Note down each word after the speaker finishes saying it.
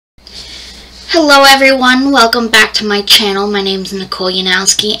Hello everyone, welcome back to my channel. My name is Nicole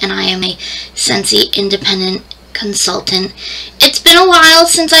Yanowski and I am a Scentsy independent consultant. It's been a while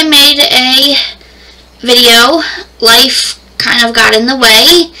since I made a video. Life kind of got in the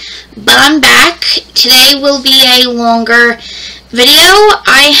way, but I'm back. Today will be a longer video.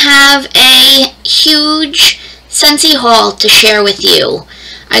 I have a huge Scentsy haul to share with you.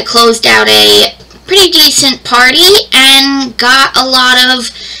 I closed out a pretty decent party and got a lot of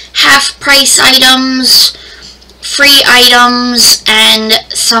half-price items, free items, and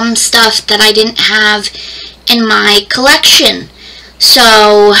some stuff that I didn't have in my collection.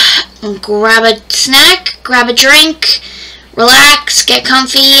 So grab a snack, grab a drink, relax, get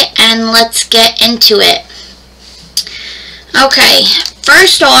comfy, and let's get into it. Okay,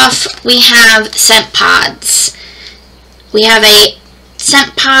 first off, we have scent pods. We have a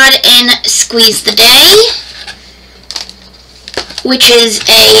scent pod in Squeeze the Day, which is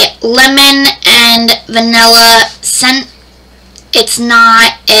a lemon and vanilla scent. It's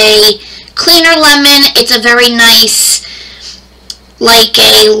not a cleaner lemon. It's a very nice, like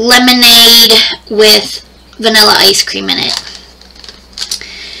a lemonade with vanilla ice cream in it.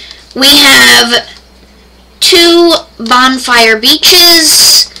 We have two Bonfire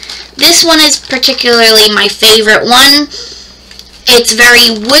Beaches. This one is particularly my favorite one. It's very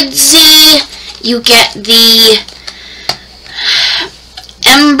woodsy. You get the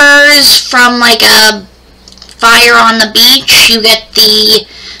embers from like a fire on the beach. You get the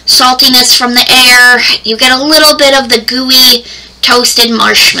saltiness from the air. You get a little bit of the gooey toasted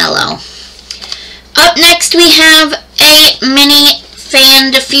marshmallow. Up next we have a mini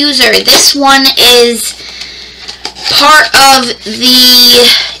fan diffuser. This one is part of the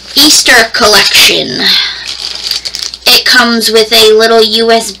Easter collection. It comes with a little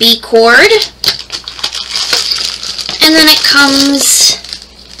USB cord. And then it comes,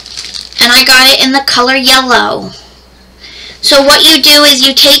 and I got it in the color yellow. So what you do is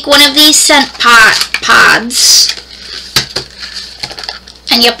you take one of these scent pods,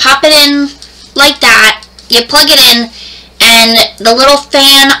 and you pop it in like that. You plug it in, and the little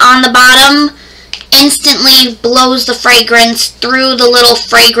fan on the bottom instantly blows the fragrance through the little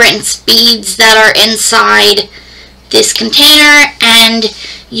fragrance beads that are inside this container, and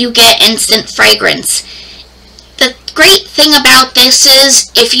you get instant fragrance. The great thing about this is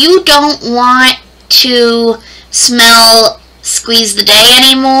if you don't want to smell Squeeze the Day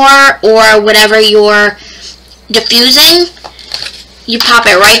anymore or whatever you're diffusing, you pop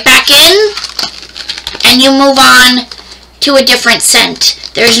it right back in and you move on to a different scent.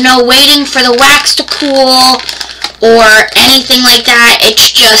 There's no waiting for the wax to cool or anything like that. It's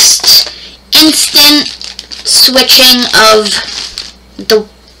just instant switching of the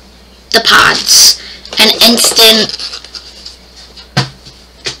pods and instant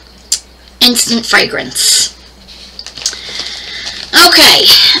fragrance. Okay,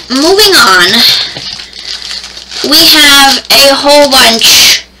 moving on, we have a whole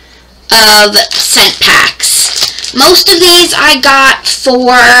bunch of scent packs. Most of these I got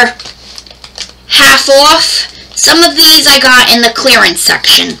for half off. Some of these I got in the clearance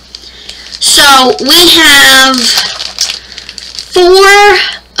section. So we have 4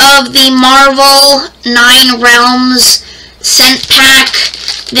 of the Marvel 9 Realms scent pack.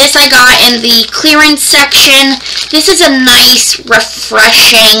 This I got in the clearance section. This is a nice,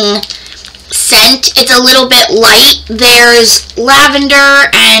 refreshing scent. It's a little bit light. There's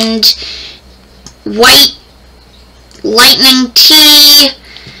lavender and white lightning tea.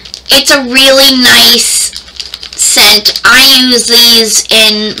 It's a really nice scent. I use these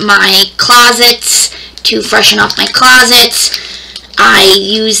in my closets to freshen up my closets. I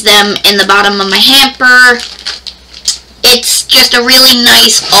use them in the bottom of my hamper. It's just a really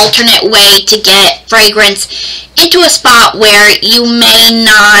nice alternate way to get fragrance into a spot where you may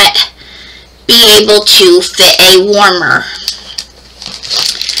not be able to fit a warmer.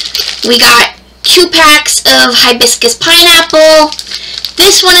 We got 2 packs of Hibiscus Pineapple.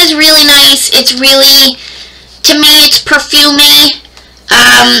 This one is really nice. It's really, to me, it's perfumey.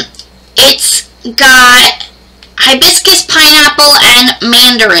 It's got Hibiscus Pineapple and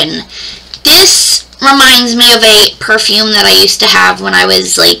Mandarin. This reminds me of a perfume that I used to have when I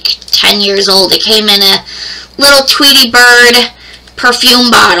was like 10 years old. It came in a little Tweety Bird perfume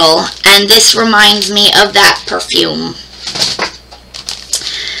bottle, and this reminds me of that perfume.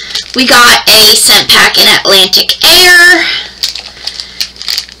 We got a scent pack in Atlantic Air.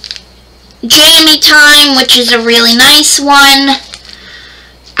 Jammy Time, which is a really nice one.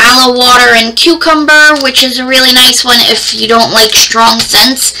 Aloe Water and Cucumber, which is a really nice one if you don't like strong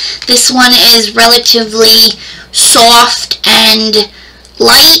scents. This one is relatively soft and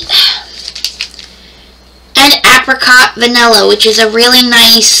light. Apricot Vanilla, which is a really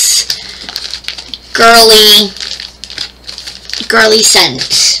nice girly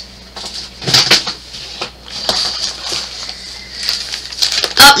scent.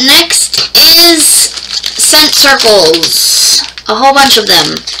 Up next is scent circles, a whole bunch of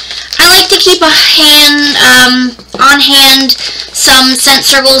them. I like to keep on hand some scent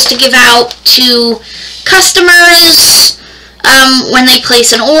circles to give out to customers when they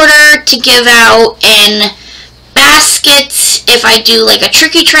place an order, to give out in baskets if I do like a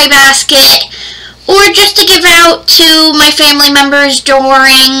tricky tray basket, or just to give out to my family members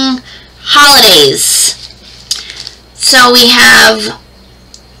during holidays. So we have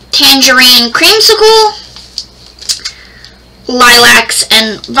Tangerine Creamsicle, Lilacs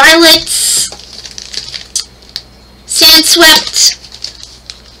and Violets, Sand Swept,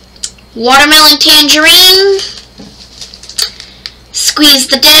 Watermelon Tangerine, Squeeze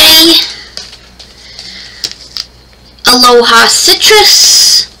the Day, Aloha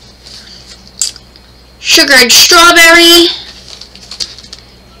Citrus, Sugared Strawberry,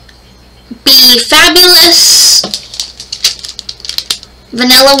 Be Fabulous,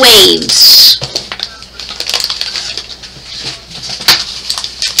 Vanilla Waves.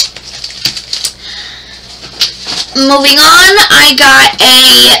 Moving on, I got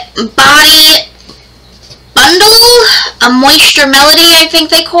a body bundle, a Moisture Melody, I think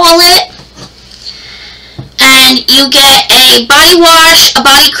they call it. And you get a body wash, a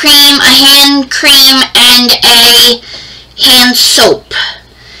body cream, a hand cream, and a hand soap.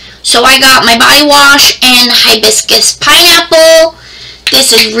 So I got my body wash in Hibiscus Pineapple.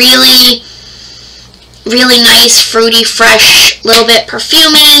 This is really, really nice, fruity, fresh, little bit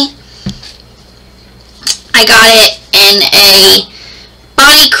perfumey. I got it in a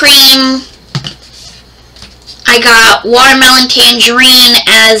body cream. I got Watermelon Tangerine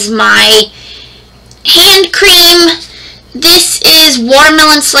as my hand cream. This is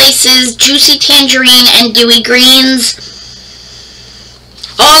watermelon slices, juicy tangerine, and dewy greens.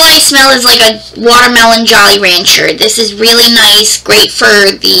 All I smell is like a watermelon Jolly Rancher. This is really nice, great for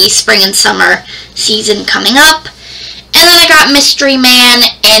the spring and summer season coming up. And then I got Mystery Man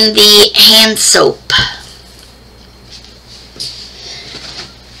in the hand soap.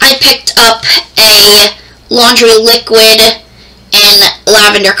 I picked up a laundry liquid in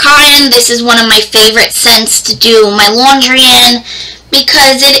Lavender Cotton. This is one of my favorite scents to do my laundry in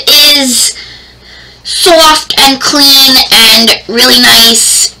because it is soft and clean and really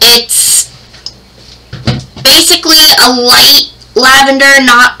nice. It's basically a light lavender,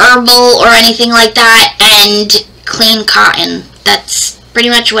 not herbal or anything like that, and clean cotton. That's pretty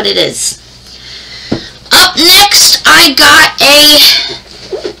much what it is. Up next, I got a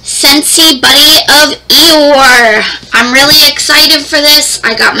Scentsy Buddy of Eeyore. I'm really excited for this.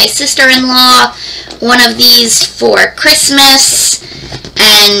 I got my sister-in-law one of these for Christmas,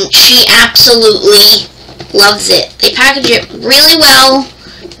 and she absolutely loves it. They package it really well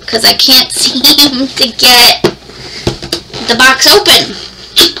because I can't seem to get the box open.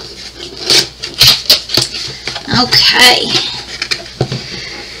 Okay.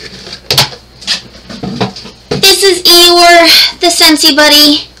 This is Eeyore, the Scentsy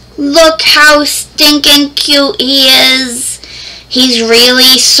Buddy. Look how stinking cute he is. He's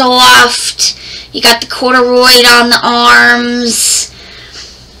really soft. You got the corduroy on the arms.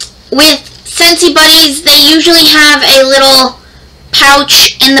 With Scentsy Buddies, they usually have a little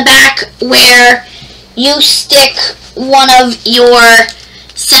pouch in the back where you stick one of your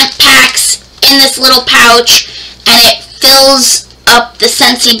scent packs in this little pouch, and it fills up the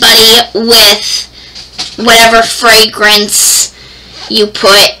Scentsy Buddy with whatever fragrance you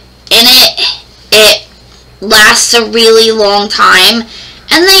put in it. It lasts a really long time,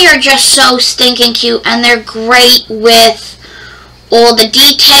 and they are just so stinking cute, and they're great with all the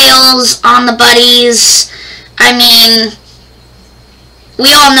details on the buddies. I mean,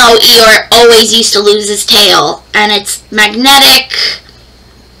 we all know Eeyore always used to lose his tail, and it's magnetic.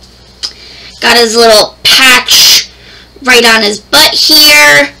 Got his little patch right on his butt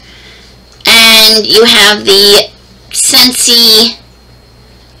here, and you have the Scentsy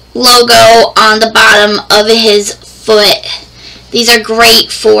logo on the bottom of his foot. These are great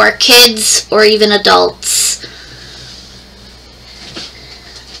for kids or even adults.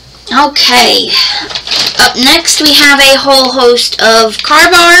 Okay, up next we have a whole host of car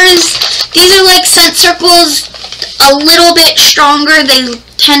bars. These are like scent circles, a little bit stronger. They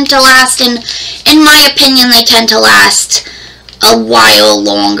tend to last, in my opinion, they tend to last a while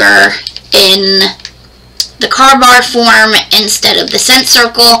longer in the car bar form instead of the scent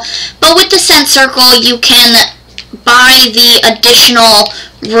circle. But with the scent circle, you can buy the additional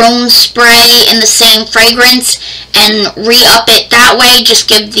room spray in the same fragrance and re-up it that way. Just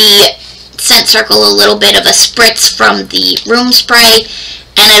give the scent circle a little bit of a spritz from the room spray,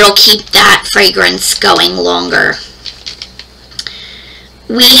 and it'll keep that fragrance going longer.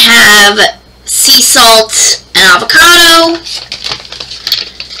 We have sea salt and avocado,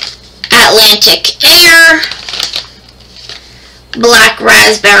 Atlantic air, black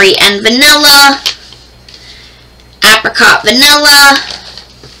raspberry and vanilla, apricot vanilla,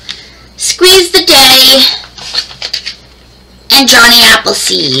 squeeze the day, and Johnny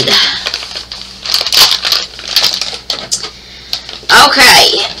Appleseed.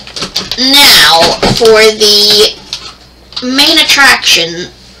 Okay, now for the main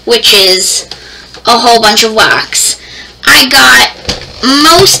attraction, which is a whole bunch of wax. I got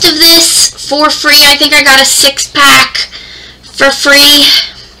most of this for free. I think I got a 6-pack for free.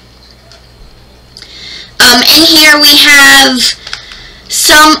 In here we have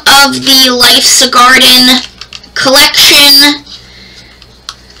some of the Life's a Garden collection.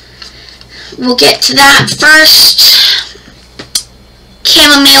 We'll get to that first.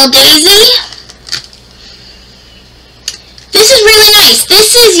 Chamomile Daisy. This is really nice.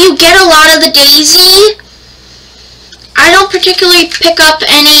 This is, you get a lot of the daisy. I don't particularly pick up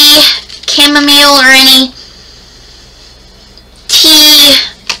any chamomile or any tea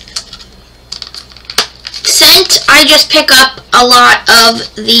scent. I just pick up a lot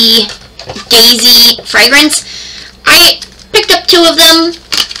of the daisy fragrance. I picked up 2 of them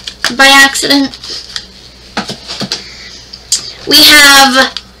by accident. We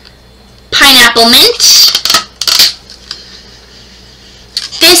have pineapple mint.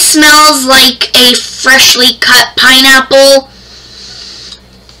 This smells like a freshly cut pineapple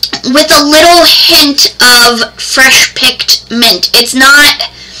with a little hint of fresh picked mint. It's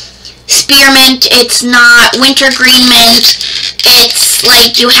not spearmint, it's not wintergreen mint. It's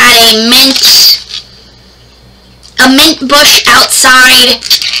like you had a mint bush outside,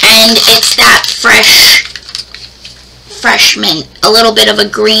 and it's that fresh mint. A little bit of a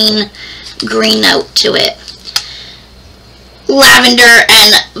green note to it. Lavender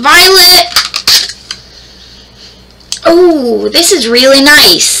and violet. Oh, this is really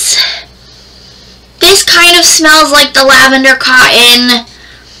nice. This kind of smells like the lavender cotton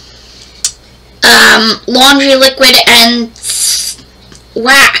laundry liquid and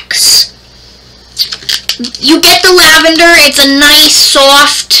wax. You get the lavender. It's a nice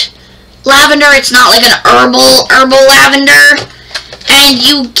soft lavender. It's not like an herbal lavender. And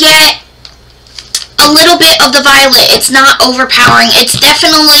you get a little bit of the violet. It's not overpowering. It's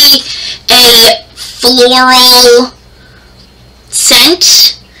definitely a floral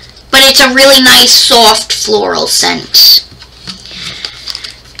scent, but it's a really nice soft floral scent.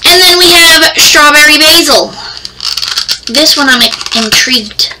 And then we have strawberry basil. This one I'm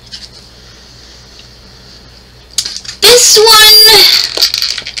intrigued. This one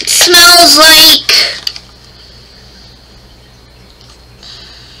smells like,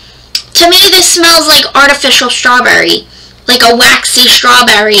 to me this smells like artificial strawberry, like a waxy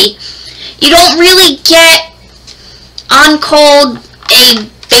strawberry. You don't really get on cold a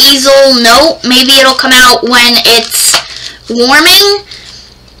basil note. Maybe it'll come out when it's warming.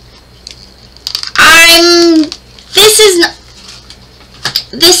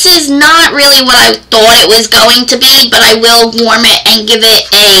 This is not really what I thought it was going to be, but I will warm it and give it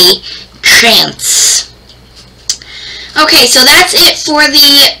a chance. Okay, so that's it for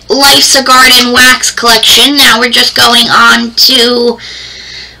the Life's a Garden wax collection. Now we're just going on to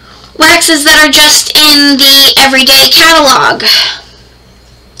waxes that are just in the everyday catalog.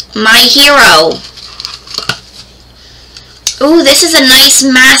 My Hero. Ooh, this is a nice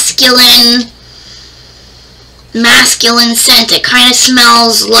masculine scent. It kind of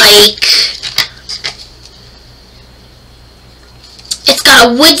smells like, it's got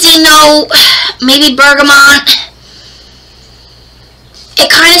a woodsy note, maybe bergamot. It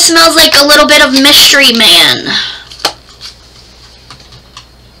kind of smells like a little bit of Mystery Man.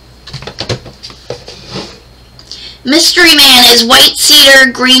 Mystery Man is white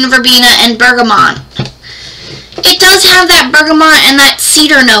cedar, green verbena, and bergamot. It does have that bergamot and that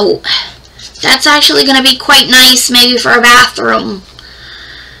cedar note. That's actually going to be quite nice, maybe for a bathroom.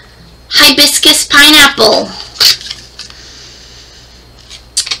 Hibiscus pineapple.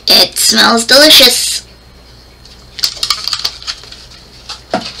 It smells delicious.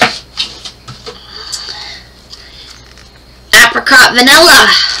 Apricot vanilla.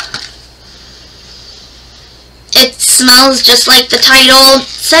 It smells just like the title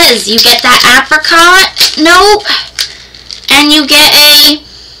says. You get that apricot note, and you get a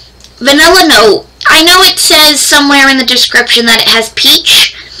vanilla note. I know it says somewhere in the description that it has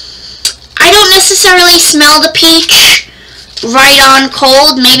peach. necessarily smell the peach right on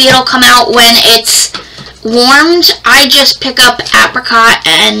cold. Maybe it'll come out when it's warmed. I just pick up apricot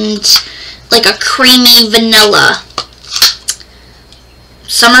and like a creamy vanilla.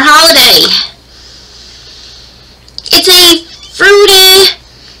 Summer holiday. It's a fruity,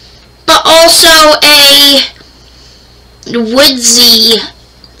 but also a woodsy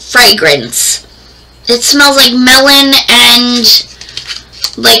fragrance. It smells like melon and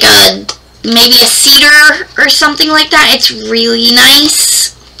like maybe a cedar or something like that. It's really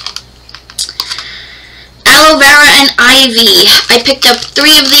nice. Aloe vera and ivy. I picked up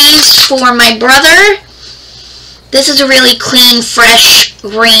 3 of these for my brother. This is a really clean, fresh,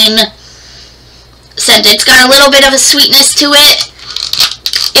 green scent. It's got a little bit of a sweetness to it.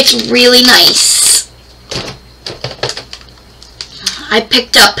 It's really nice. I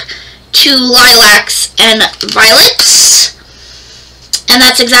picked up 2 lilacs and violets. And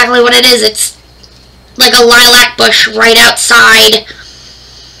that's exactly what it is. It's like a lilac bush right outside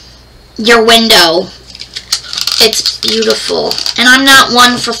your window. It's beautiful. And I'm not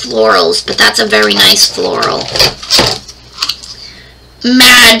one for florals, but that's a very nice floral.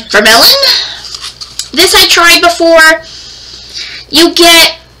 Mad for melon. This I tried before. You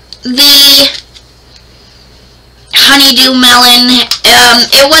get the honeydew melon.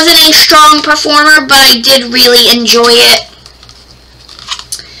 It wasn't a strong performer, but I did really enjoy it.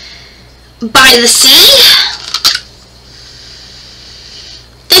 By the Sea.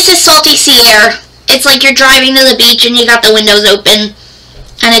 This is salty sea air. It's like you're driving to the beach and you got the windows open,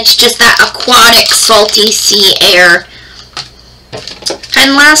 and it's just that aquatic salty sea air.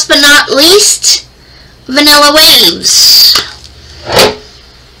 And last but not least, Vanilla Waves.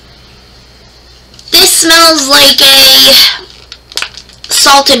 This smells like a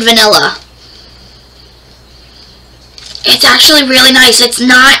salted vanilla. It's actually really nice. It's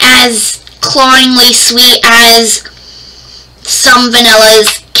not as cloyingly sweet as some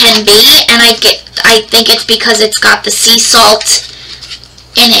vanillas can be, and I think it's because it's got the sea salt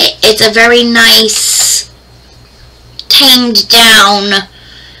in it. It's a very nice tamed down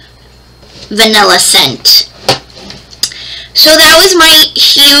vanilla scent. So that was my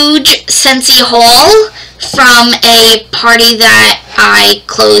huge Scentsy haul from a party that I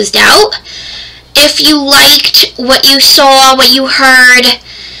closed out. If you liked what you saw, what you heard,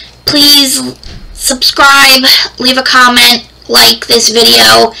 please subscribe, leave a comment, like this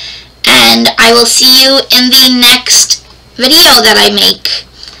video, and I will see you in the next video that I make.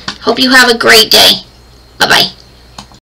 Hope you have a great day. Bye-bye.